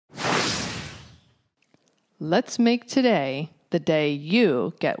Let's make today the day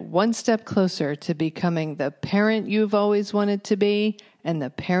you get one step closer to becoming the parent you've always wanted to be and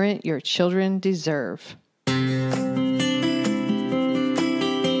the parent your children deserve.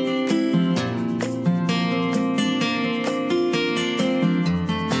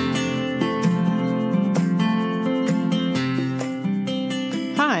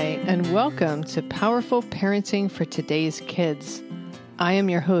 Hi, and welcome to Powerful Parenting for Today's Kids. I am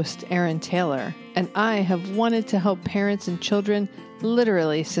your host, Erin Taylor, and I have wanted to help parents and children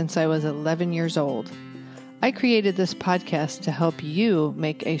literally since I was 11 years old. I created this podcast to help you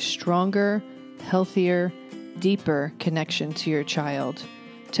make a stronger, healthier, deeper connection to your child,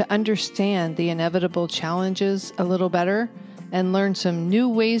 to understand the inevitable challenges a little better, and learn some new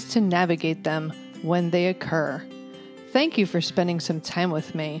ways to navigate them when they occur. Thank you for spending some time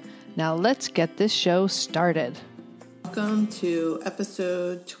with me. Now let's get this show started. Welcome to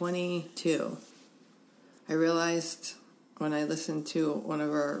episode 22. I realized when I listened to one of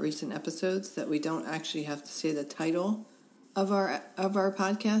our recent episodes that we don't actually have to say the title of our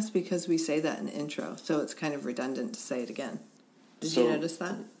podcast because we say that in the intro, so it's kind of redundant to say it again. Did you notice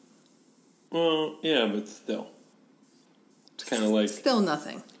that? Well, yeah, but still. It's kind of like... Still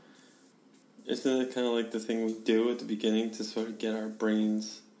nothing. Isn't it kind of like the thing we do at the beginning to sort of get our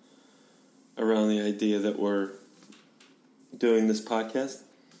brains around the idea that we're doing this podcast?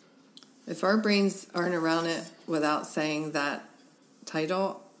 If our brains aren't around it without saying that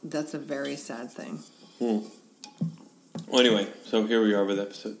title, that's a very sad thing. Well, anyway, so here we are with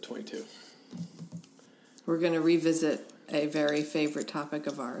episode 22. We're going to revisit a very favorite topic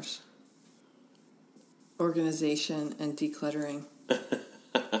of ours. Organization and decluttering.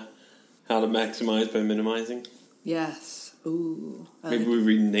 How to maximize by minimizing? Yes. Ooh. Maybe we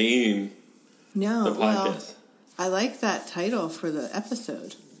rename the podcast. Well, I like that title for the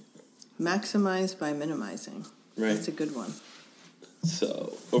episode. Maximize by minimizing. Right. That's a good one.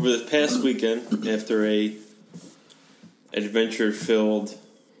 So, over this past weekend, after a adventure-filled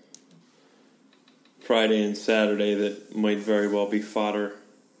Friday and Saturday that might very well be fodder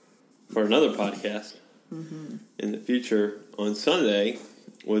for another podcast in the future, on Sunday,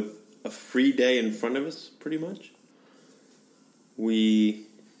 with a free day in front of us, pretty much, we...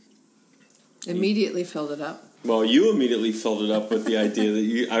 Immediately filled it up. Well, you immediately filled it up with the idea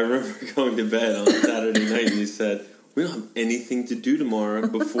that I remember going to bed on Saturday night and you said, we don't have anything to do tomorrow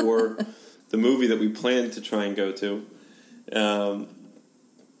before the movie that we planned to try and go to.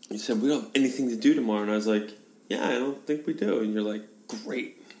 You said, we don't have anything to do tomorrow. And I was like, yeah, I don't think we do. And you're like,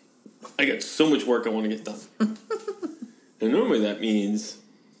 great. I got so much work I want to get done. And normally that means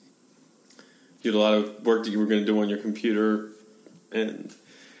you had a lot of work that you were going to do on your computer and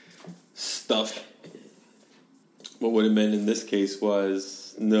stuff. What would have meant in this case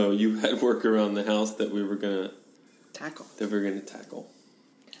was, no, you had work around the house that we were going to tackle.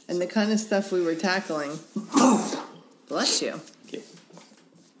 And the kind of stuff we were tackling, bless you. Okay.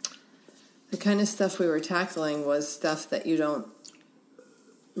 The kind of stuff we were tackling was stuff that you don't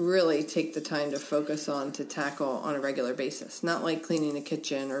really take the time to focus on to tackle on a regular basis. Not like cleaning the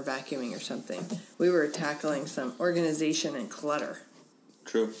kitchen or vacuuming or something. We were tackling some organization and clutter.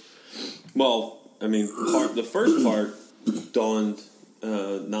 True. Well, I mean, the first part dawned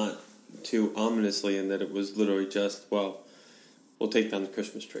not too ominously in that it was literally just, well, we'll take down the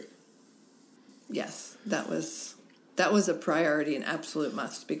Christmas tree. Yes, that was a priority, an absolute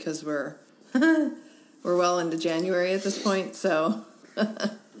must, because we're well into January at this point, so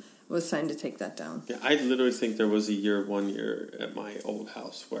it was time to take that down. Yeah, I literally think there was one year at my old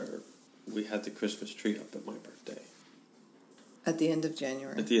house where we had the Christmas tree up at my birthday. At the end of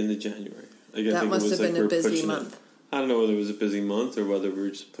January. That must have been a busy month. I don't know whether it was a busy month or whether we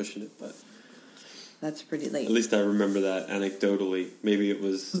were just pushing it, but... That's pretty late. At least I remember that anecdotally. Maybe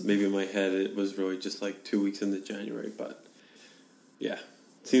in my head it was really just like 2 weeks into January, but... Yeah.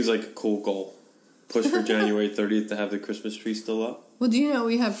 Seems like a cool goal. Push for January 30th to have the Christmas tree still up. Well, do you know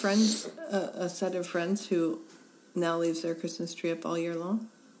we have friends, a set of friends who now leaves their Christmas tree up all year long?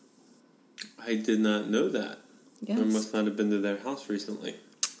 I did not know that. Yes. I must not have been to their house recently.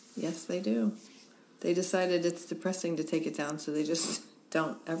 Yes, they do. They decided it's depressing to take it down, so they just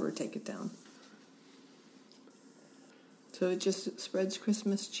don't ever take it down. So it just spreads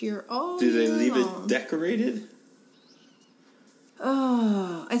Christmas cheer all year long. Do they leave it decorated?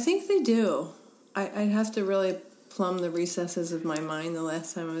 I think they do. I'd have to really plumb the recesses of my mind the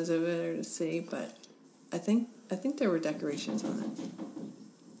last time I was over there to see, but I think there were decorations on it.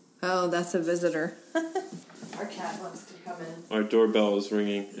 Oh, that's a visitor. Our cat wants to come in. Our doorbell is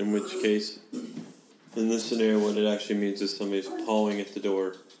ringing, in which case, in this scenario, what it actually means is somebody's pawing at the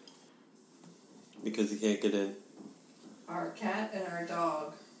door. because he can't get in? Our cat and our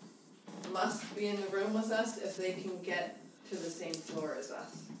dog must be in the room with us if they can get to the same floor as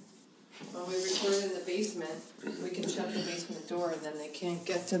us. When we record in the basement, we can shut the basement door, and then they can't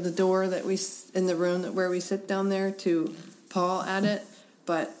get to the door that in the room where we sit down there to paw at it.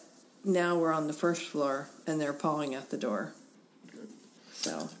 But now we're on the first floor, and they're pawing at the door.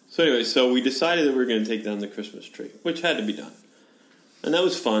 So anyway, we decided that we were going to take down the Christmas tree, which had to be done. And that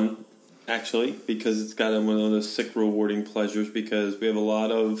was fun, actually, because it's got one of those sick rewarding pleasures, because we have a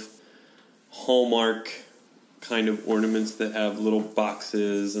lot of Hallmark kind of ornaments that have little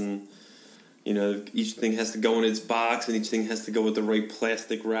boxes, and each thing has to go in its box, and each thing has to go with the right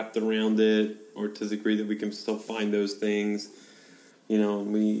plastic wrapped around it, or to the degree that we can still find those things.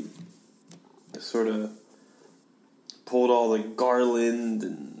 We sort of pulled all the garland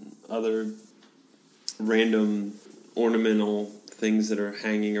and other random ornamental things that are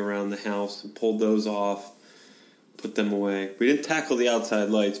hanging around the house and pulled those off, put them away. We didn't tackle the outside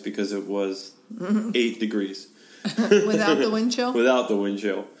lights because it was 8 degrees. Without the wind chill? Without the wind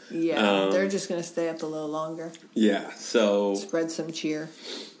chill. Yeah, they're just going to stay up a little longer. Yeah, so... Spread some cheer.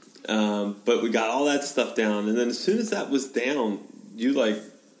 But we got all that stuff down, and then as soon as that was down, you,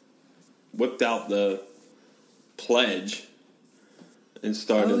 whipped out the pledge and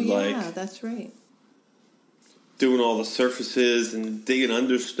started, that's right. doing all the surfaces and digging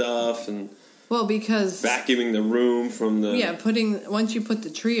under stuff and... Well, because... vacuuming the room from the... Yeah, once you put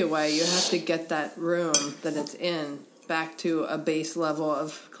the tree away, you have to get that room that it's in back to a base level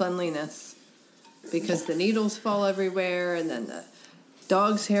of cleanliness, because the needles fall everywhere, and then the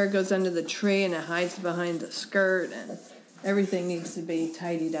dog's hair goes under the tree and it hides behind the skirt, and everything needs to be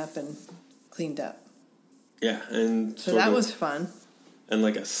tidied up and cleaned up. Yeah, and... So that was fun. And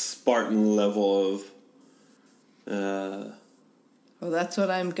a Spartan level of... Well, that's what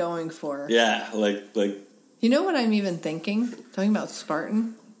I'm going for. Yeah, You know what I'm even thinking? Talking about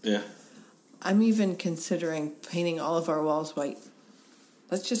Spartan? Yeah. I'm even considering painting all of our walls white.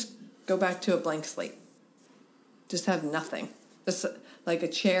 Let's just go back to a blank slate. Just have nothing. Just like a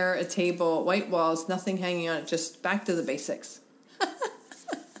chair, a table, white walls, nothing hanging on it. Just back to the basics.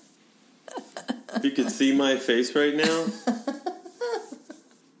 If you could see my face right now.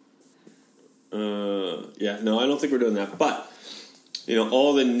 Yeah, no, I don't think we're doing that. But,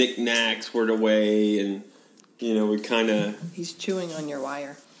 all the knickknacks were away, and, we kind of... He's chewing on your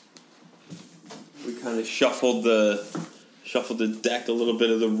wire. We kind of shuffled the deck a little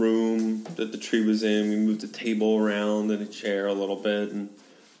bit of the room that the tree was in. We moved the table around and a chair a little bit and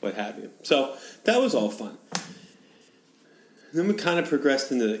what have you. So that was all fun. Then we kind of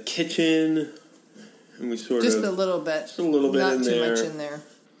progressed into the kitchen, and we just a little bit. Just a little bit Not in too there. much in there.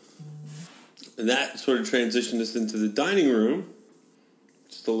 And that sort of transitioned us into the dining room.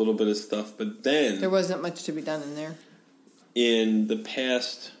 Just a little bit of stuff. But then... There wasn't much to be done in there. In the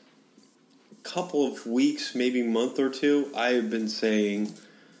past couple of weeks, maybe month or two, I have been saying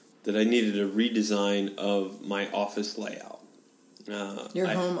that I needed a redesign of my office layout. Your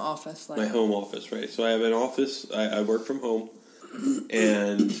home office layout. My home office, right. So I have an office. I work from home.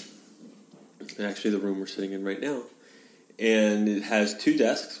 And actually the room we're sitting in right now. And it has 2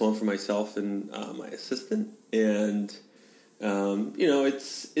 desks, one for myself and my assistant. And,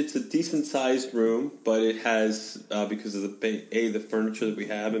 it's a decent-sized room, but it has, because of the furniture that we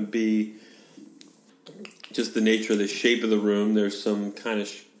have, and B, just the nature of the shape of the room, there's some kind of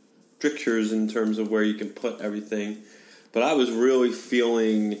strictures in terms of where you can put everything. But I was really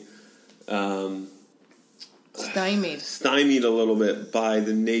feeling... Stymied a little bit by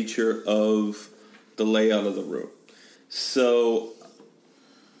the nature of the layout of the room. So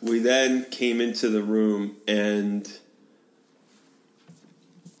we then came into the room and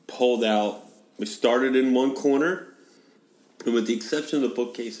pulled out. We started in one corner, and with the exception of the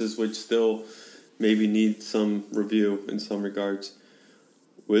bookcases, which still maybe need some review in some regards,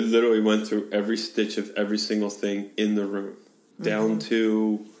 we literally went through every stitch of every single thing in the room, down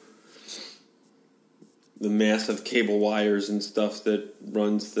to the massive cable wires and stuff that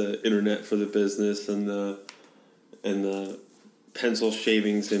runs the internet for the business, and the pencil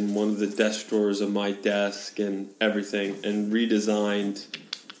shavings in one of the desk drawers of my desk and everything, and redesigned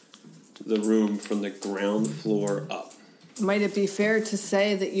the room from the ground floor up. Might it be fair to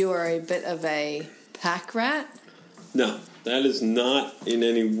say that you are a bit of a pack rat? No, that is not in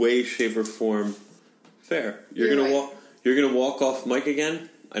any way, shape, or form fair. You're gonna walk off mic again?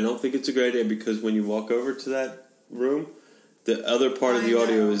 I don't think it's a great idea, because when you walk over to that room, the other part of the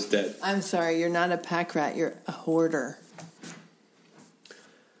audio is dead. I'm sorry, you're not a pack rat, you're a hoarder.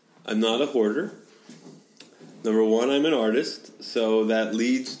 I'm not a hoarder. Number one, I'm an artist, so that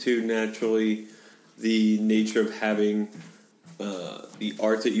leads to naturally the nature of having the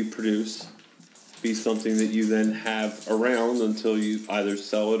art that you produce be something that you then have around until you either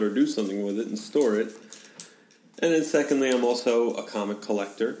sell it or do something with it and store it. And then secondly, I'm also a comic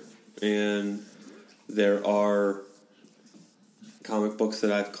collector, and there are comic books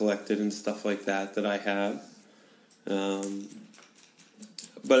that I've collected and stuff like that I have.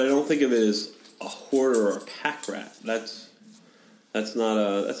 But I don't think of it as a hoarder or a pack rat. That's not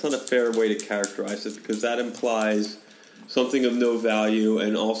a fair way to characterize it, because that implies something of no value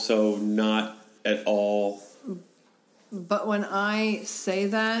and also not at all. But when I say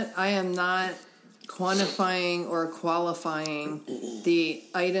that, I am not quantifying or qualifying the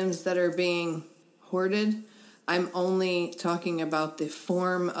items that are being hoarded. I'm only talking about the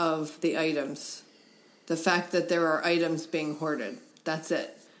form of the items. The fact that there are items being hoarded. That's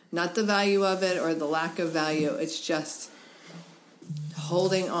it. Not the value of it or the lack of value. It's just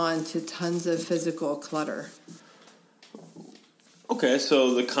holding on to tons of physical clutter. Okay,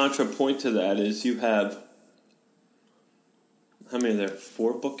 so the contrapoint to that is you have, how many are there?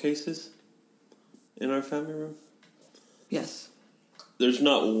 4 bookcases in our family room? Yes. There's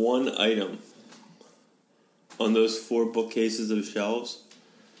not one item on those 4 bookcases of shelves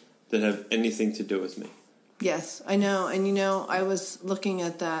that have anything to do with me. Yes, I know. And I was looking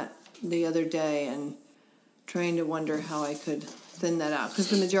at that the other day and trying to wonder how I could thin that out. Because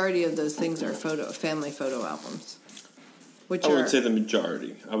the majority of those things are family photo albums. I would say the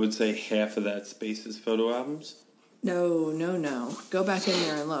majority. I would say half of that space is photo albums. No. Go back in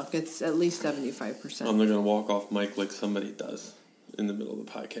there and look. It's at least 75%. I'm not going to walk off mic like somebody does in the middle of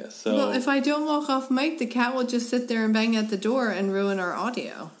the podcast. So, well, if I don't walk off mic, the cat will just sit there and bang at the door and ruin our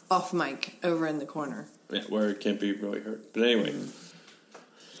audio. Off mic, over in the corner. Yeah, where it can't be really heard. But anyway.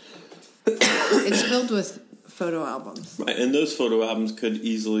 It's filled with photo albums. Right, and those photo albums could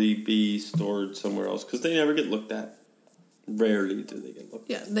easily be stored somewhere else because they never get looked at. Rarely do they get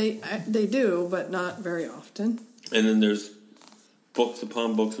looked at. Yeah, they do, but not very often. And then there's books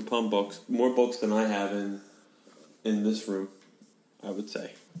upon books upon books. More books than I have in this room, I would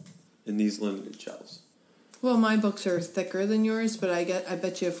say, in these limited shelves. Well, my books are thicker than yours, but I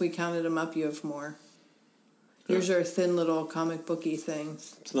bet you if we counted them up, you have more. Yours are thin little comic booky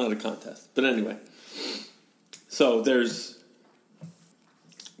things. It's not a contest. But anyway. So there's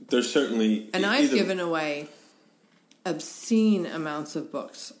certainly... And I've given away obscene amounts of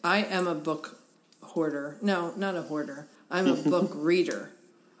books. I am a book hoarder. No, not a hoarder. I'm a book reader.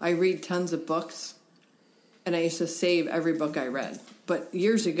 I read tons of books, and I used to save every book I read. But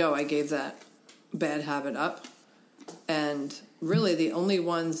years ago, I gave that bad habit up. And really, the only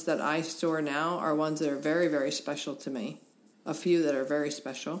ones that I store now are ones that are very, very special to me. A few that are very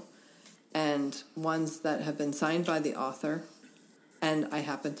special. And ones that have been signed by the author. And I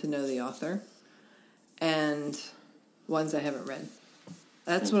happen to know the author. And ones I haven't read.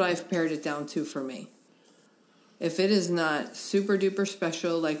 That's what I've pared it down to for me. If it is not super duper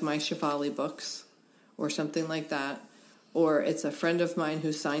special, like my Shefali books, or something like that, or it's a friend of mine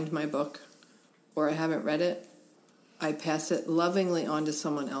who signed my book, or I haven't read it, I pass it lovingly on to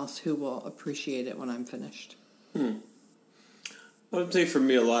someone else who will appreciate it when I'm finished. I would say for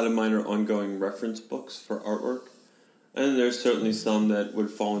me, a lot of mine are ongoing reference books for artwork. And there's certainly some that would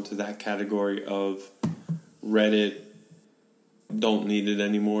fall into that category of read it, don't need it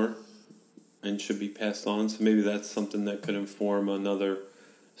anymore, and should be passed on. So maybe that's something that could inform another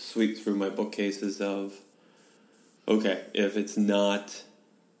sweep through my bookcases of, okay, if it's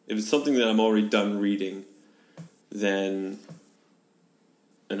something that I'm already done reading, then,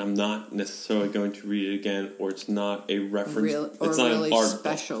 and I'm not necessarily going to read it again, or it's not a reference, it's not really an art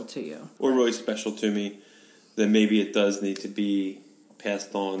special book, to you, or really special to me, then maybe it does need to be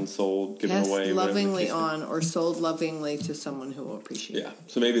passed on, sold, given away. Passed lovingly on, or sold lovingly to someone who will appreciate it. Yeah,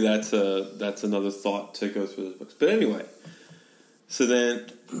 so maybe that's another thought to go through those books. But anyway, so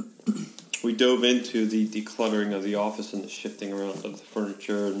then we dove into the decluttering of the office and the shifting around of the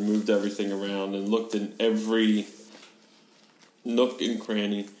furniture and moved everything around and looked in every nook and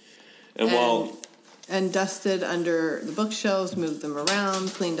cranny. And dusted under the bookshelves, moved them around,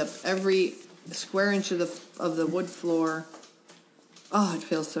 cleaned up every square inch of the wood floor. Oh, it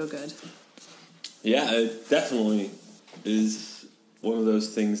feels so good. Yeah, it definitely is one of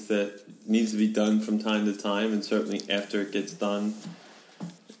those things that needs to be done from time to time, and certainly after it gets done,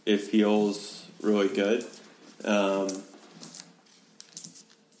 it feels really good. And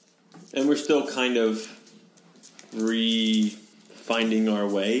we're still kind of finding our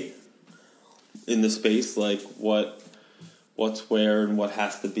way in the space, like what's where and what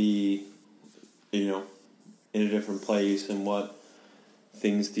has to be, in a different place, and what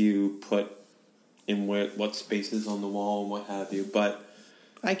things do you put in what spaces on the wall and what have you. But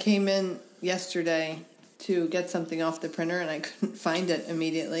I came in yesterday to get something off the printer, and I couldn't find it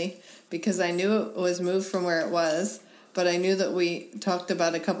immediately because I knew it was moved from where it was, but I knew that we talked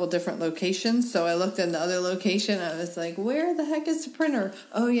about a couple different locations, so I looked in the other location. I was like, where the heck is the printer?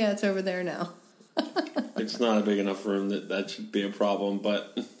 Oh, yeah, it's over there now. it's not a big enough room that should be a problem,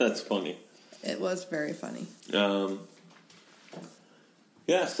 but that's funny. It was very funny.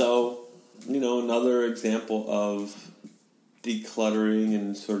 Yeah, so, another example of decluttering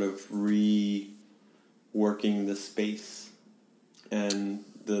and sort of reworking the space and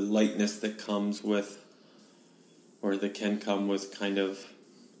the lightness that comes with, or that can come with kind of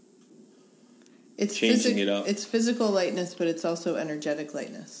changing it up. It's physical lightness, but it's also energetic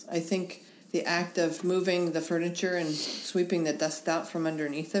lightness. I think the act of moving the furniture and sweeping the dust out from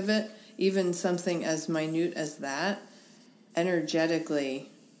underneath of it, even something as minute as that, energetically,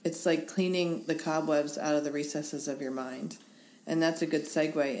 it's like cleaning the cobwebs out of the recesses of your mind. And that's a good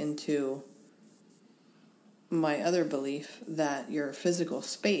segue into my other belief that your physical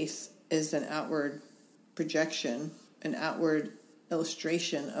space is an outward projection, an outward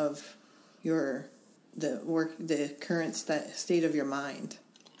illustration of the current state of your mind.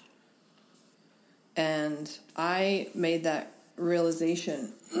 And I made that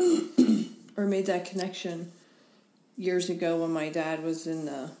realization or made that connection years ago when my dad was in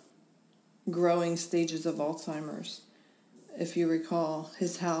the growing stages of Alzheimer's. If you recall,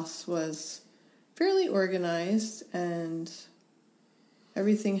 his house was fairly organized and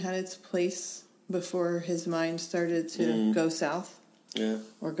everything had its place before his mind started to go south. Yeah.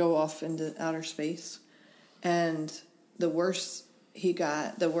 Or go off into outer space. And the worse he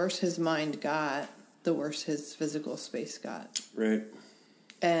got, the worse his mind got, the worse his physical space got. Right.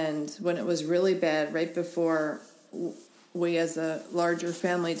 And when it was really bad, right before we as a larger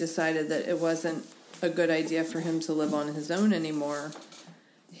family decided that it wasn't a good idea for him to live on his own anymore,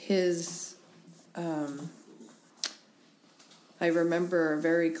 I remember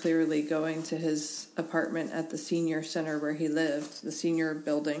very clearly going to his apartment at the senior center where he lived, the senior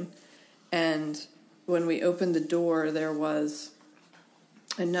building, and when we opened the door, there was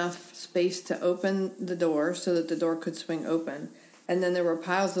enough space to open the door so that the door could swing open, and then there were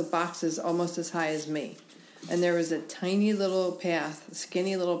piles of boxes almost as high as me. And there was a tiny little path,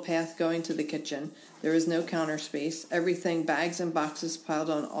 skinny little path going to the kitchen. There was no counter space. Everything, bags and boxes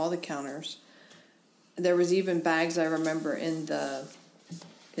piled on all the counters. There was even bags, I remember, in the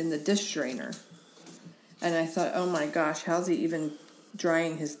dish drainer. And I thought, oh my gosh, how's he even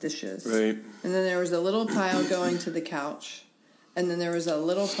drying his dishes? Right. And then there was a little pile going to the couch. And then there was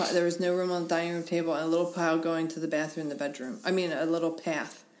there was no room on the dining room table, and a little pile going to the bathroom, the bedroom. I mean, a little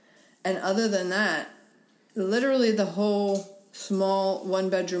path. And other than that, literally the whole small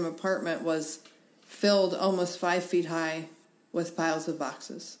one-bedroom apartment was filled almost 5 feet high with piles of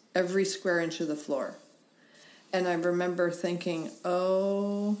boxes, every square inch of the floor. And I remember thinking,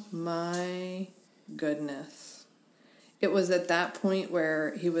 oh my goodness. It was at that point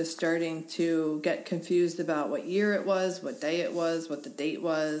where he was starting to get confused about what year it was, what day it was, what the date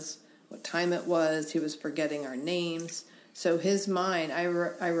was, what time it was. He was forgetting our names. So his mind, I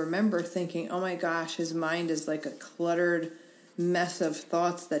remember thinking, oh my gosh, his mind is like a cluttered mess of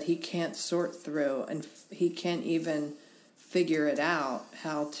thoughts that he can't sort through, and he can't even figure it out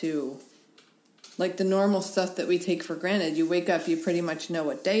how to, like the normal stuff that we take for granted. You wake up, you pretty much know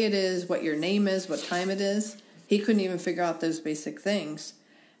what day it is, what your name is, what time it is. He couldn't even figure out those basic things.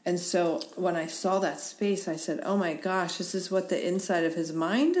 And so when I saw that space, I said, oh my gosh, this is what the inside of his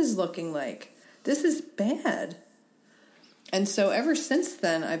mind is looking like. This is bad. And so ever since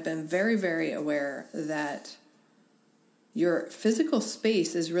then, I've been very, very aware that your physical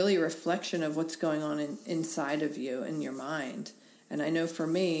space is really a reflection of what's going on inside of you, in your mind. And I know for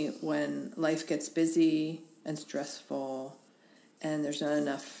me, when life gets busy and stressful and there's not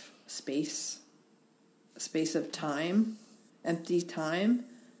enough space of time, empty time,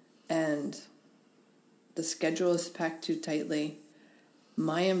 and the schedule is packed too tightly,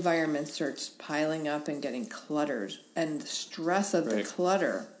 my environment starts piling up and getting cluttered. And the stress of the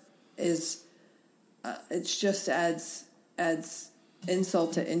clutter is, it just adds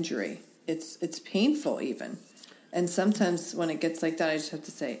insult to injury. It's painful even. And sometimes when it gets like that, I just have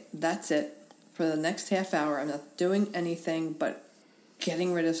to say, that's it. For the next half hour, I'm not doing anything but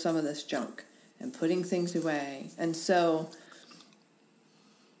getting rid of some of this junk and putting things away. And so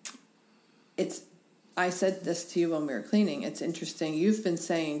I said this to you when we were cleaning. It's interesting. You've been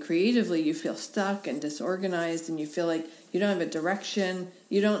saying creatively you feel stuck and disorganized, and you feel like you don't have a direction.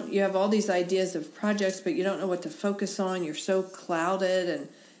 You have all these ideas of projects, but you don't know what to focus on. You're so clouded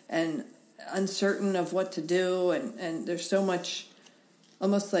and uncertain of what to do, and there's so much,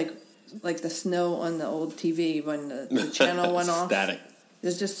 almost like the snow on the old TV when the channel went off. Static.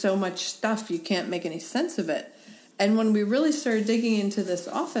 There's just so much stuff, you can't make any sense of it. And when we really started digging into this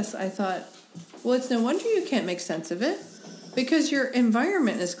office, I thought, well, it's no wonder you can't make sense of it, because your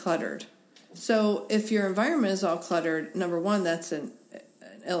environment is cluttered. So if your environment is all cluttered, number one, that's an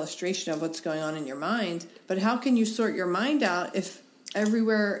illustration of what's going on in your mind. But how can you sort your mind out if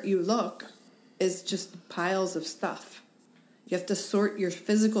everywhere you look is just piles of stuff? You have to sort your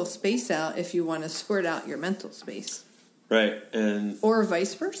physical space out if you want to sort out your mental space. Right. And or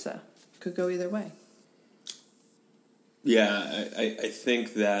vice versa. Could go either way. Yeah, I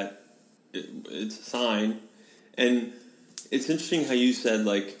think that it's a sign. And it's interesting how you said,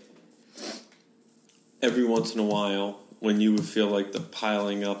 like, every once in a while, when you would feel like the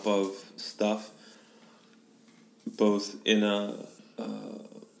piling up of stuff, both in a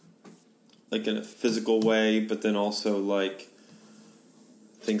physical way, but then also like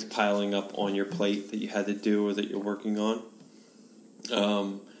things piling up on your plate that you had to do or that you're working on.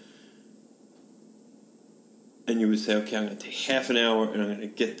 And you would say, okay, I'm going to take half an hour and I'm going to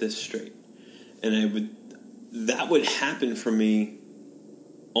get this straight. And that would happen for me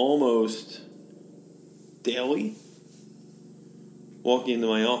almost daily, walking into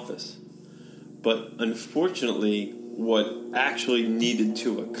my office. But unfortunately, what actually needed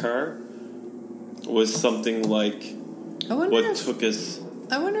to occur was something like took us...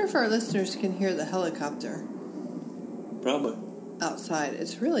 I wonder if our listeners can hear the helicopter. Probably. Outside.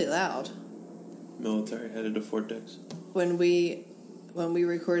 It's really loud. Military headed to Fort Dix. When we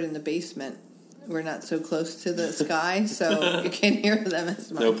record in the basement, we're not so close to the sky, so you can't hear them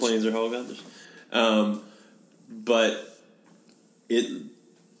as much. No planes or helicopters. But the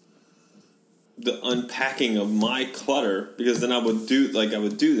unpacking of my clutter, because then I would do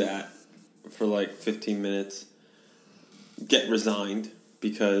that for like 15 minutes, get resigned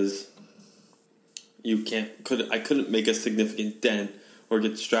because I couldn't make a significant dent or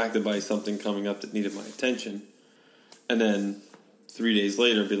get distracted by something coming up that needed my attention, and then 3 days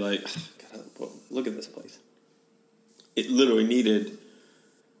later be like, God, look at this place. It literally needed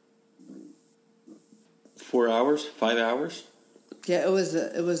 4 hours, 5 hours. Yeah, it was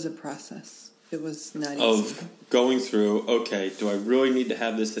a process. It was not easy. Of going through, okay, do I really need to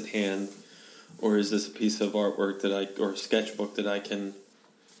have this at hand, or is this a piece of artwork or a sketchbook that I can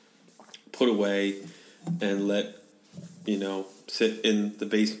put away and let, sit in the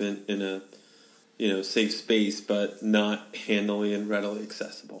basement in a, safe space, but not handily and readily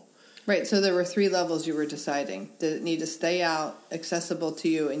accessible. Right, so there were 3 levels you were deciding. Did it need to stay out, accessible to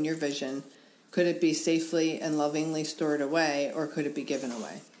you in your vision? Could it be safely and lovingly stored away, or could it be given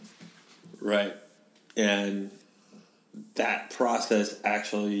away? Right. And that process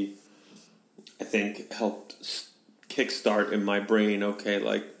actually, I think, helped kickstart in my brain, okay,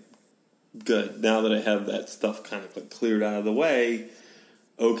 like, good. Now that I have that stuff kind of like cleared out of the way,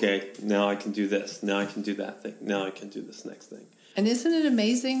 okay, now I can do this. Now I can do that thing. Now I can do this next thing. And isn't it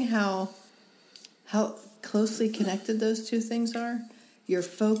amazing how closely connected those two things are? Your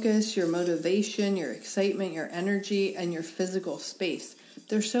focus, your motivation, your excitement, your energy, and your physical space.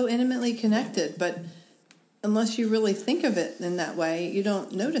 They're so intimately connected, but unless you really think of it in that way, you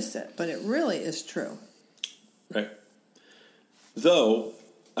don't notice it. But it really is true. Right. Though,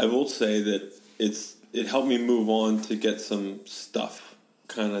 I will say that it helped me move on to get some stuff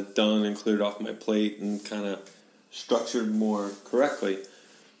kind of done and cleared off my plate and kind of structured more correctly.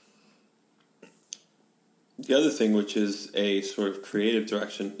 The other thing, which is a sort of creative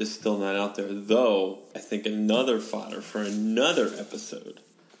direction, is still not out there. Though, I think another fodder for another episode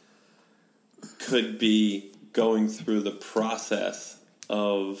could be going through the process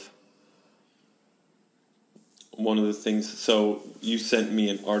of one of the things. So you sent me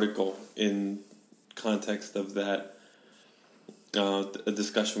an article in context of that, a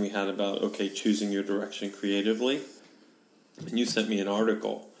discussion we had about, okay, choosing your direction creatively. And you sent me an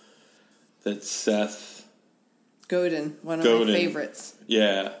article that Seth Godin, one of my favorites.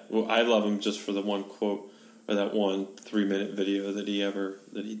 Yeah. Well, I love him just for the one quote or that one 3-minute video that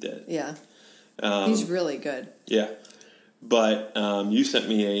he did. Yeah. He's really good. Yeah. But you sent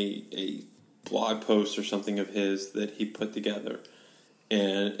me a blog post or something of his that he put together.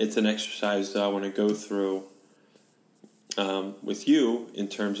 And it's an exercise that I want to go through with you in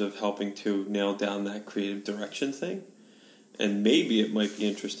terms of helping to nail down that creative direction thing. And maybe it might be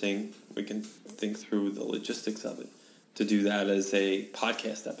interesting, we can think through the logistics of it, to do that as a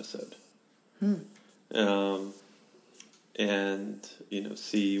podcast episode. And,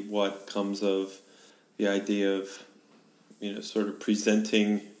 see what comes of the idea of, sort of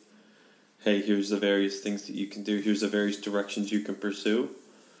presenting hey, here's the various things that you can do. Here's the various directions you can pursue.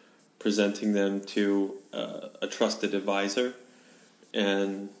 Presenting them to a trusted advisor,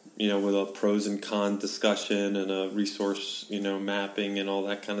 and with a pros and cons discussion and a resource mapping and all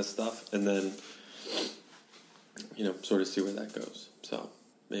that kind of stuff, and then sort of see where that goes. So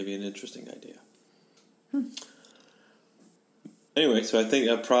maybe an interesting idea. Anyway, so I think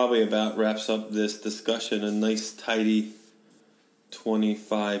that probably about wraps up this discussion. A nice tidy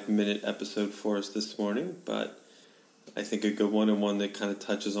 25-minute episode for us this morning, but I think a good one, and one that kind of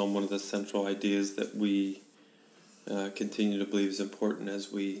touches on one of the central ideas that we continue to believe is important as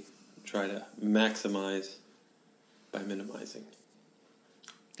we try to maximize by minimizing.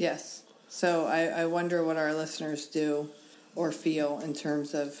 Yes. So I wonder what our listeners do or feel in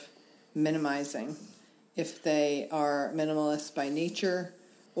terms of minimizing. If they are minimalists by nature,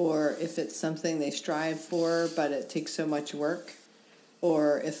 or if it's something they strive for but it takes so much work,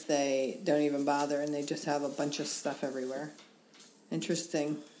 or if they don't even bother and they just have a bunch of stuff everywhere.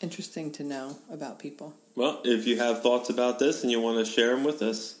 Interesting to know about people. Well, if you have thoughts about this and you want to share them with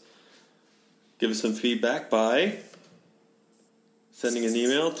us, give us some feedback by sending an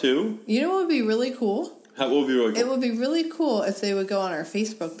email to... You know what would be really cool? What would be really cool? It would be really cool if they would go on our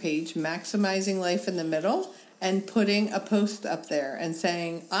Facebook page, Maximizing Life in the Middle, and putting a post up there and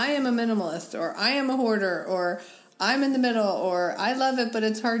saying, I am a minimalist, or I am a hoarder, or I'm in the middle, or I love it, but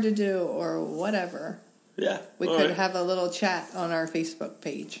it's hard to do, or whatever. Yeah. We could have a little chat on our Facebook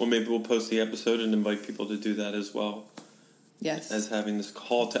page. Well, maybe we'll post the episode and invite people to do that as well. Yes. As having this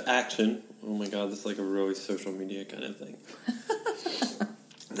call to action. Oh my God, that's like a really social media kind of thing.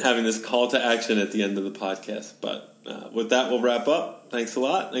 Having this call to action at the end of the podcast. But with that, we'll wrap up. Thanks a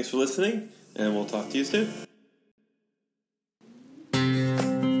lot. Thanks for listening. And we'll talk to you soon.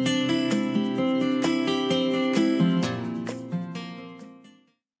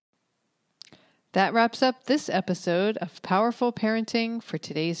 That wraps up this episode of Powerful Parenting for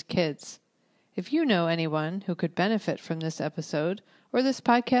Today's Kids. If you know anyone who could benefit from this episode or this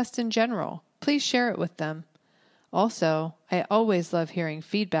podcast in general, please share it with them. Also, I always love hearing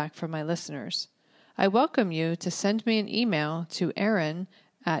feedback from my listeners. I welcome you to send me an email to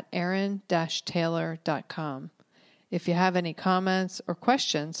erin@erin-taylor.com if you have any comments or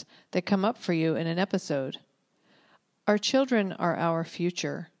questions that come up for you in an episode. Our children are our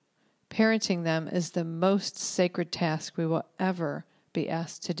future. Parenting them is the most sacred task we will ever be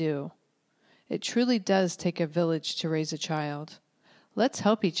asked to do. It truly does take a village to raise a child. Let's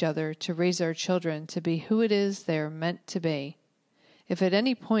help each other to raise our children to be who it is they are meant to be. If at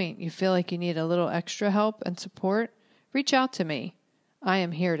any point you feel like you need a little extra help and support, reach out to me. I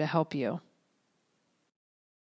am here to help you.